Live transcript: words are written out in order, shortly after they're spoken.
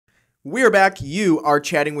We're back. You are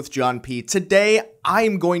chatting with John P. Today, I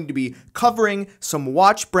am going to be covering some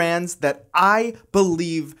watch brands that I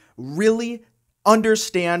believe really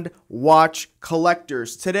understand watch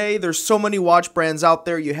collectors. Today, there's so many watch brands out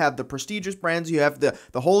there. You have the prestigious brands, you have the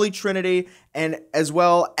Holy Trinity, and as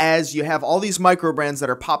well as you have all these micro brands that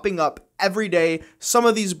are popping up every day. Some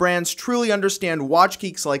of these brands truly understand watch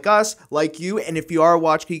geeks like us, like you, and if you are a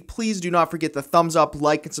watch geek, please do not forget the thumbs up,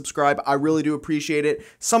 like, and subscribe. I really do appreciate it.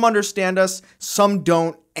 Some understand us, some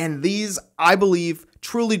don't, and these, I believe,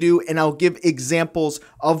 truly do, and I'll give examples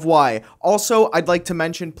of why. Also, I'd like to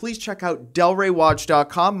mention, please check out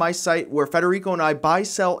delraywatch.com, my site where Federico and I buy,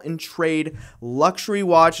 sell, and trade luxury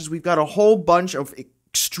watches. We've got a whole bunch of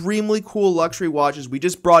extremely cool luxury watches we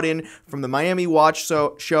just brought in from the Miami Watch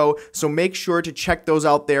Show, so make sure to check those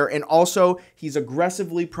out there. And also, he's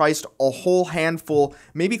aggressively priced a whole handful,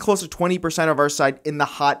 maybe close to 20% of our site in the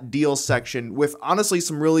hot deals section, with honestly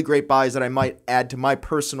some really great buys that I might add to my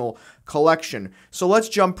personal collection. So let's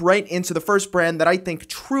jump right into the first brand that I think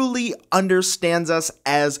truly understands us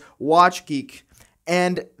as watch geek,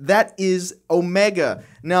 and that is Omega.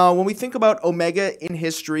 Now, when we think about Omega in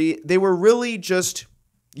history, they were really just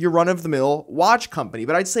your run-of-the-mill watch company.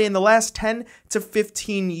 But I'd say in the last 10 to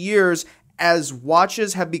 15 years, as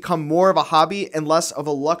watches have become more of a hobby and less of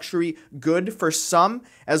a luxury good for some,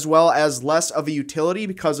 as well as less of a utility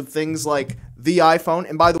because of things like the iPhone.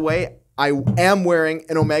 And by the way, I am wearing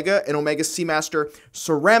an Omega Speedmaster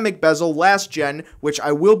ceramic bezel last gen, which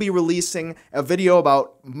I will be releasing a video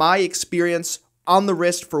about my experience on the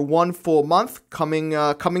wrist for 1 full month coming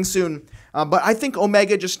soon. But I think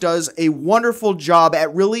Omega just does a wonderful job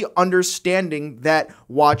at really understanding that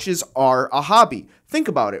watches are a hobby. Think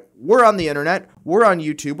about it. We're on the internet. We're on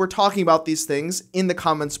YouTube. We're talking about these things in the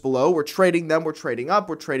comments below. We're trading them. We're trading up.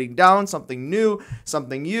 We're trading down. Something new,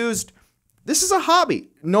 something used. This is a hobby.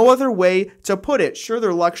 No other way to put it. Sure,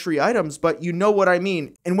 they're luxury items, but you know what I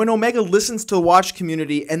mean. And when Omega listens to the watch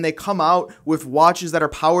community and they come out with watches that are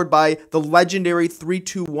powered by the legendary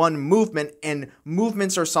 321 movement, and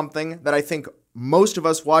movements are something that I think most of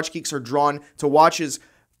us watch geeks are drawn to watches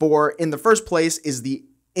for in the first place, is the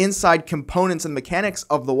inside components and mechanics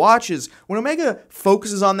of the watches. When Omega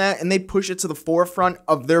focuses on that and they push it to the forefront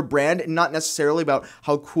of their brand, and not necessarily about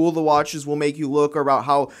how cool the watches will make you look or about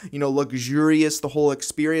how, luxurious the whole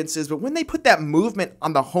experience is, but when they put that movement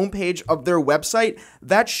on the homepage of their website,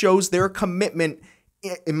 that shows their commitment,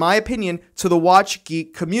 in my opinion, to the watch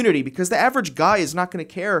geek community, because the average guy is not going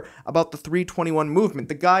to care about the 321 movement.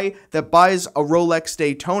 The guy that buys a Rolex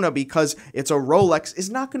Daytona because it's a Rolex is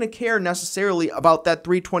not going to care necessarily about that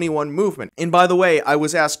 321 movement. And by the way, I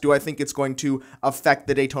was asked, do I think it's going to affect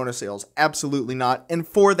the Daytona sales? Absolutely not. And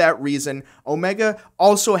for that reason, Omega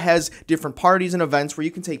also has different parties and events where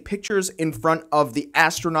you can take pictures in front of the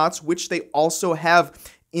astronauts, which they also have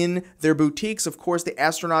in their boutiques. Of course, the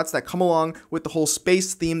astronauts that come along with the whole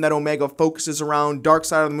space theme that Omega focuses around: dark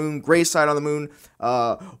side of the moon, gray side of the moon,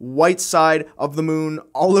 white side of the moon,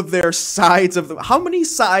 all of their sides of the... How many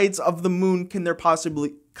sides of the moon can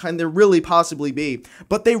there really possibly be?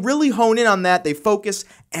 But they really hone in on that. They focus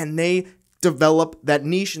and they develop that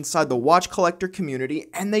niche inside the watch collector community,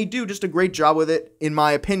 and they do just a great job with it, in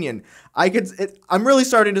my opinion. I'm really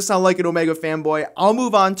starting to sound like an Omega fanboy. I'll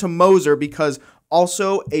move on to Moser, because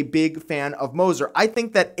also a big fan of Moser. I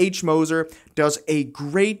think that Moser does a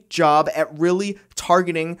great job at really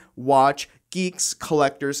targeting watch geeks,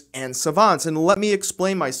 collectors, and savants. And let me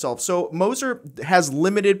explain myself. So Moser has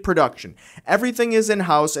limited production. Everything is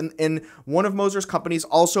in-house, and one of Moser's companies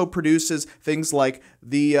also produces things like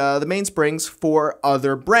the mainsprings for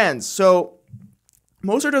other brands. So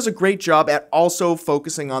Moser does a great job at also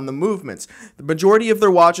focusing on the movements. The majority of their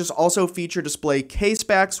watches also feature display case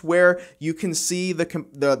backs where you can see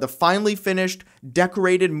the finely finished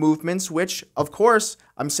decorated movements, which, of course,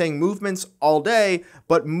 I'm saying movements all day,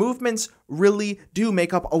 but movements really do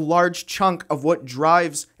make up a large chunk of what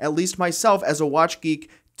drives at least myself as a watch geek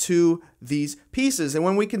to these pieces. And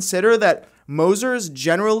when we consider that Mosers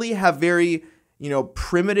generally have very,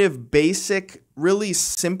 primitive, basic, really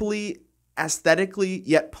simply aesthetically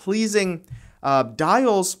yet pleasing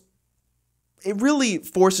dials, it really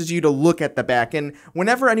forces you to look at the back. And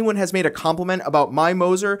whenever anyone has made a compliment about my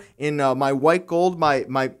Moser in my white gold, my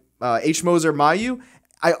Moser Mayu,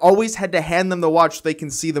 I always had to hand them the watch so they can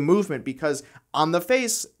see the movement, because on the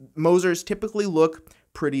face, Mosers typically look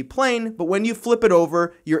pretty plain, but when you flip it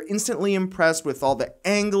over, you're instantly impressed with all the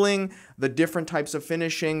angling, the different types of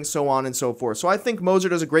finishing, so on and so forth. So I think Moser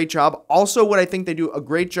does a great job. Also, what I think they do a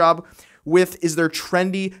great job with is their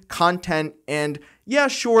trendy content. And yeah,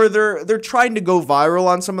 sure, they're trying to go viral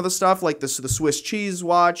on some of the stuff, like the Swiss cheese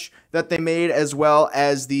watch that they made, as well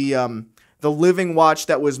as the living watch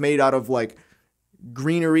that was made out of like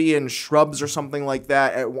greenery and shrubs or something like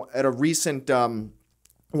that at a recent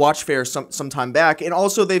watch fair some time back. And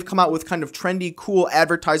also they've come out with kind of trendy, cool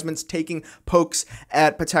advertisements taking pokes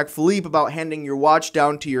at Patek Philippe about handing your watch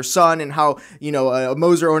down to your son, and how, you know, a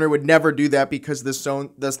Moser owner would never do that because the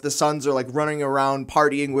sons are like running around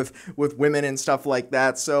partying with women and stuff like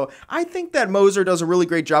that. So I think that Moser does a really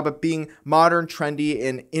great job at being modern, trendy,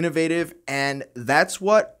 and innovative, and that's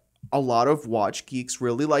what a lot of watch geeks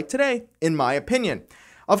really like today, in my opinion.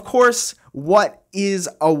 Of course, what is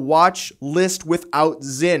a watch list without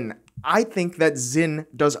Sinn? I think that Sinn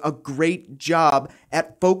does a great job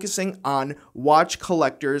at focusing on watch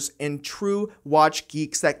collectors and true watch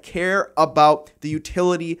geeks that care about the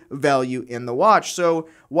utility value in the watch. So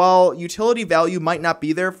while utility value might not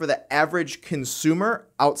be there for the average consumer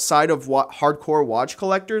outside of hardcore watch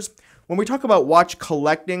collectors, when we talk about watch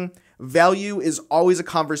collecting, value is always a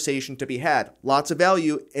conversation to be had. Lots of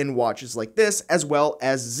value in watches like this, as well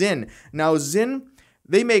as Sinn. Now, Sinn,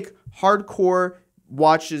 they make hardcore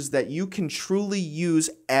watches that you can truly use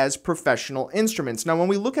as professional instruments. Now, when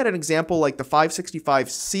we look at an example like the 565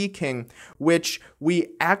 Sea King, which we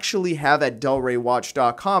actually have at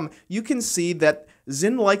delraywatch.com, you can see that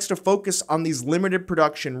Sinn likes to focus on these limited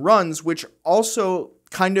production runs, which also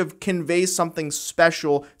kind of conveys something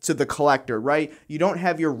special to the collector, right? You don't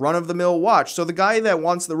have your run-of-the-mill watch. So the guy that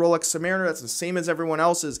wants the Rolex Submariner that's the same as everyone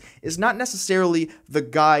else's is not necessarily the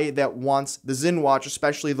guy that wants the Sinn watch,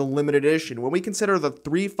 especially the limited edition. When we consider the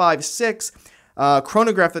 356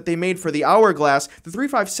 chronograph that they made for the Hourglass, the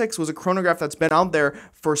 356 was a chronograph that's been out there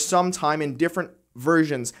for some time in different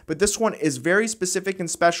versions, but this one is very specific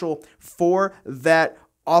and special for that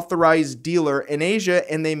authorized dealer in Asia,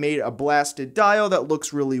 and they made a blasted dial that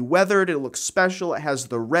looks really weathered. It looks special. It has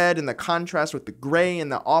the red and the contrast with the gray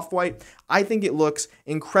and the off-white. I think it looks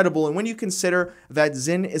incredible. And when you consider that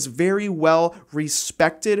Sinn is very well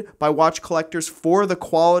respected by watch collectors for the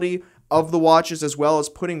quality of the watches, as well as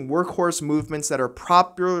putting workhorse movements that are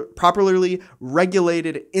properly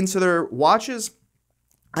regulated into their watches,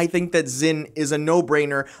 I think that Sinn is a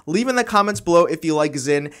no-brainer. Leave in the comments below if you like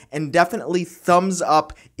Sinn, and definitely thumbs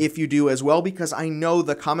up if you do as well, because I know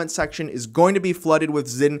the comment section is going to be flooded with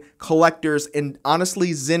Sinn collectors, and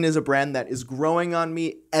honestly, Sinn is a brand that is growing on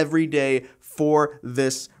me every day for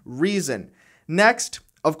this reason. Next,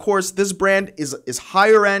 of course, this brand is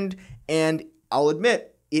higher end, and I'll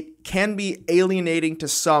admit, it can be alienating to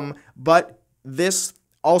some, but this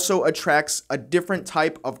also attracts a different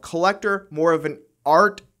type of collector, more of an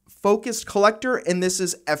art-focused collector, and this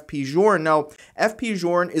is FP Journe. Now, FP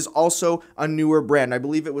Journe is also a newer brand. I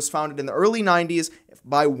believe it was founded in the early 90s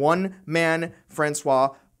by one man, Francois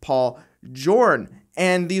Paul Journe.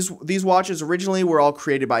 And these watches originally were all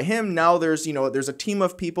created by him. Now there's a team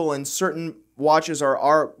of people, and certain watches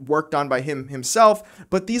are worked on by him himself.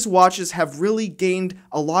 But these watches have really gained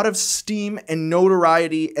a lot of steam and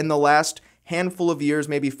notoriety in the last handful of years,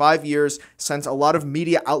 maybe 5 years, since a lot of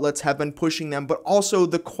media outlets have been pushing them, but also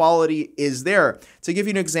the quality is there. To give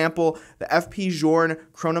you an example, the FP Journe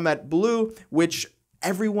Chronomet Blue, which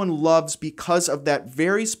everyone loves because of that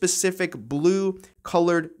very specific blue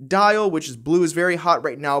colored dial, which is blue is very hot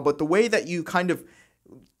right now, but the way that you kind of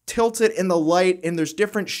tilt it in the light, and there's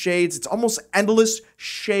different shades, it's almost endless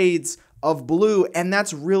shades of blue, and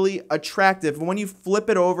that's really attractive. And when you flip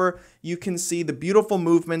it over, you can see the beautiful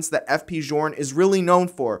movements that FP Journe is really known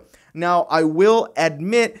for. Now, I will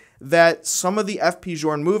admit that some of the FP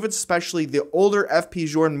Journe movements, especially the older FP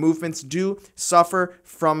Journe movements, do suffer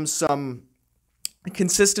from some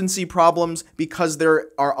consistency problems because there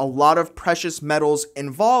are a lot of precious metals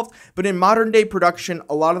involved, but in modern day production,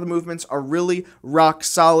 a lot of the movements are really rock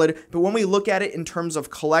solid. But when we look at it in terms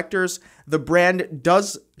of collectors, the brand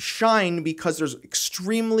does shine because there's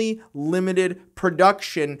extremely limited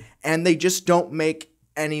production and they just don't make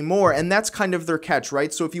anymore, and that's kind of their catch,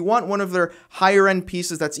 right? So if you want one of their higher end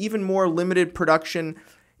pieces that's even more limited production,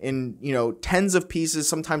 in tens of pieces,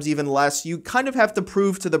 sometimes even less, you kind of have to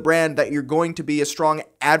prove to the brand that you're going to be a strong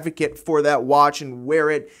advocate for that watch and wear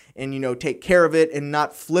it and take care of it and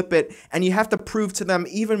not flip it. And you have to prove to them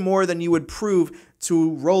even more than you would prove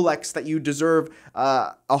to Rolex that you deserve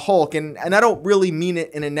a Hulk. And I don't really mean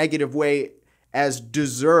it in a negative way as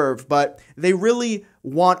deserve, but they really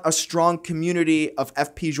want a strong community of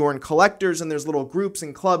FP Journe collectors, and there's little groups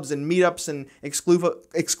and clubs and meetups and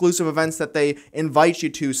exclusive events that they invite you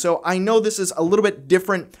to. So I know this is a little bit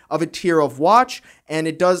different of a tier of watch, and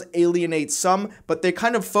it does alienate some, but they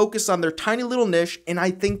kind of focus on their tiny little niche, and I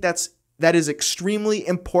think that's that is extremely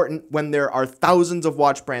important when there are thousands of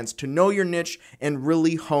watch brands, to know your niche and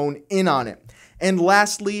really hone in on it. And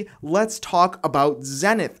lastly, let's talk about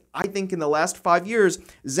Zenith. I think in the last 5 years,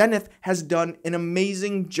 Zenith has done an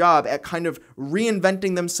amazing job at kind of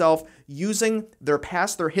reinventing themselves using their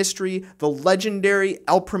past, their history, the legendary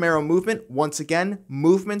El Primero movement. Once again,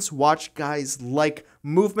 movements. Watch guys like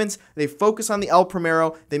movements. They focus on the El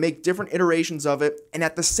Primero. They make different iterations of it. And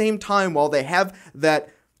at the same time, while they have that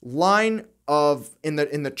line of in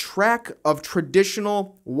the track of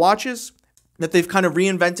traditional watches that they've kind of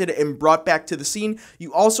reinvented and brought back to the scene,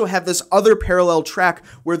 you also have this other parallel track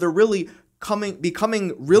where they're really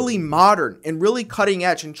becoming really modern and really cutting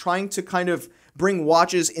edge and trying to kind of bring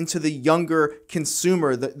watches into the younger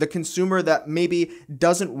consumer, the consumer that maybe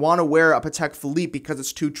doesn't want to wear a Patek Philippe because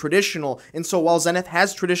it's too traditional. And so while Zenith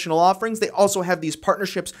has traditional offerings, they also have these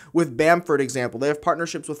partnerships with Bamford, example. They have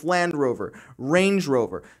partnerships with Land Rover, Range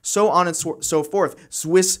Rover, so on and so forth.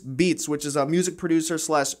 Swiss Beats, which is a music producer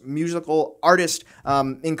slash musical artist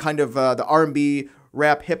in kind of the R&B,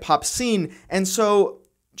 rap, hip-hop scene. And so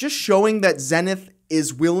just showing that Zenith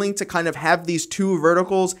is willing to kind of have these two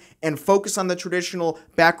verticals and focus on the traditional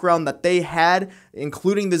background that they had,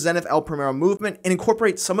 including the Zenith El Primero movement, and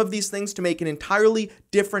incorporate some of these things to make an entirely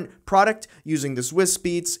different product using the Swiss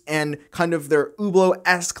Beats and kind of their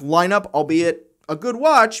Hublot-esque lineup, albeit a good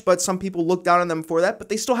watch, but some people look down on them for that, but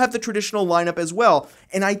they still have the traditional lineup as well.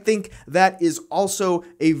 And I think that is also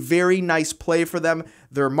a very nice play for them.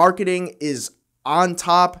 Their marketing is on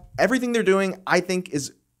top. Everything they're doing, I think,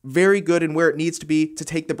 is very good and where it needs to be to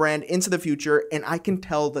take the brand into the future, and I can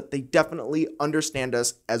tell that they definitely understand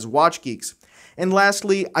us as watch geeks. And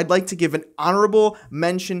lastly, I'd like to give an honorable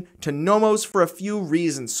mention to Nomos for a few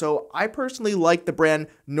reasons. So I personally like the brand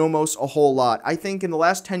Nomos a whole lot. I think in the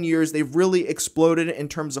last 10 years, they've really exploded in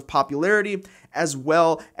terms of popularity, as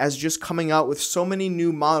well as just coming out with so many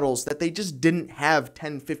new models that they just didn't have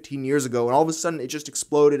 10, 15 years ago. And all of a sudden, it just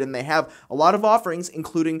exploded, and they have a lot of offerings,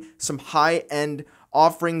 including some high-end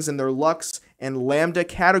offerings in their Lux and Lambda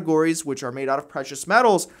categories, which are made out of precious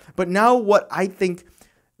metals. But now what I think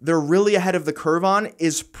they're really ahead of the curve on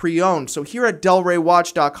is pre-owned. So here at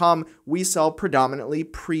DelReyWatch.com, we sell predominantly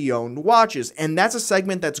pre-owned watches, and that's a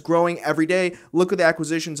segment that's growing every day. Look at the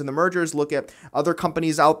acquisitions and the mergers, look at other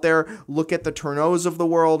companies out there, look at the Tourneaus of the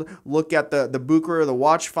world, look at the Bucher, the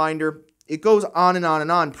Watchfinder. It goes on and on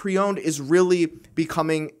and on. Pre-owned is really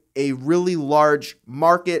becoming a really large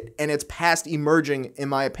market, and it's past emerging, in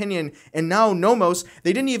my opinion. And now Nomos,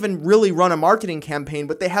 they didn't even really run a marketing campaign,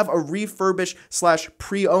 but they have a refurbished slash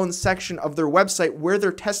pre-owned section of their website where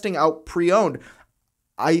they're testing out pre-owned.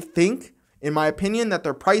 I think, in my opinion, that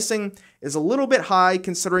their pricing is a little bit high,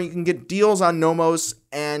 considering you can get deals on Nomos,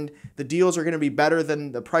 and the deals are going to be better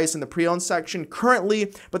than the price in the pre-owned section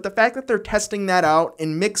currently. But the fact that they're testing that out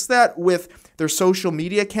and mix that with their social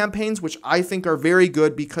media campaigns, which I think are very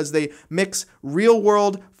good because they mix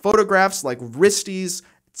real-world photographs like wristies,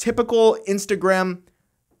 typical Instagram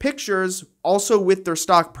pictures, also with their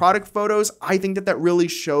stock product photos, I think that really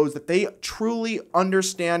shows that they truly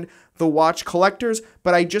understand the watch collectors,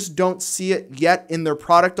 but I just don't see it yet in their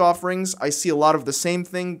product offerings. I see a lot of the same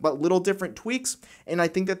thing, but little different tweaks, and I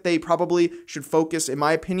think that they probably should focus, in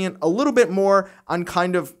my opinion, a little bit more on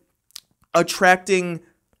kind of attracting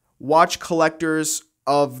watch collectors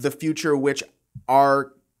of the future, which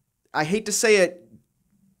are, I hate to say it,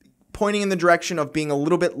 pointing in the direction of being a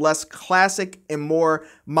little bit less classic and more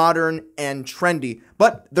modern and trendy.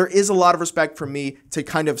 But there is a lot of respect from me to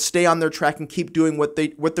kind of stay on their track and keep doing what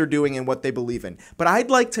they're doing and what they believe in. But I'd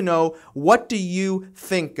like to know, what do you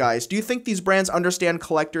think, guys? Do you think these brands understand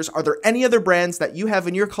collectors? Are there any other brands that you have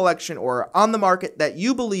in your collection or on the market that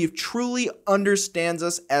you believe truly understands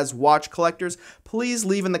us as watch collectors? Please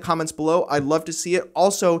leave in the comments below. I'd love to see it.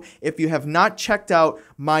 Also, if you have not checked out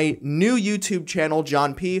my new YouTube channel,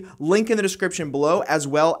 John P., link in the description below, as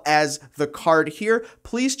well as the card here.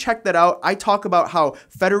 Please check that out. I talk about how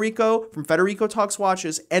Federico from Federico Talks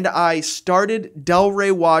Watches and I started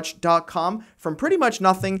DelReyWatch.com from pretty much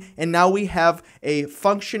nothing, and now we have a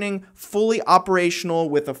functioning, fully operational,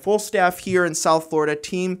 with a full staff here in South Florida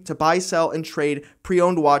team to buy, sell, and trade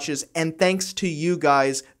pre-owned watches, and thanks to you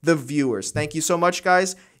guys, the viewers. Thank you so much,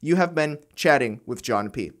 guys. You have been chatting with John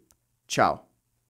P. Ciao.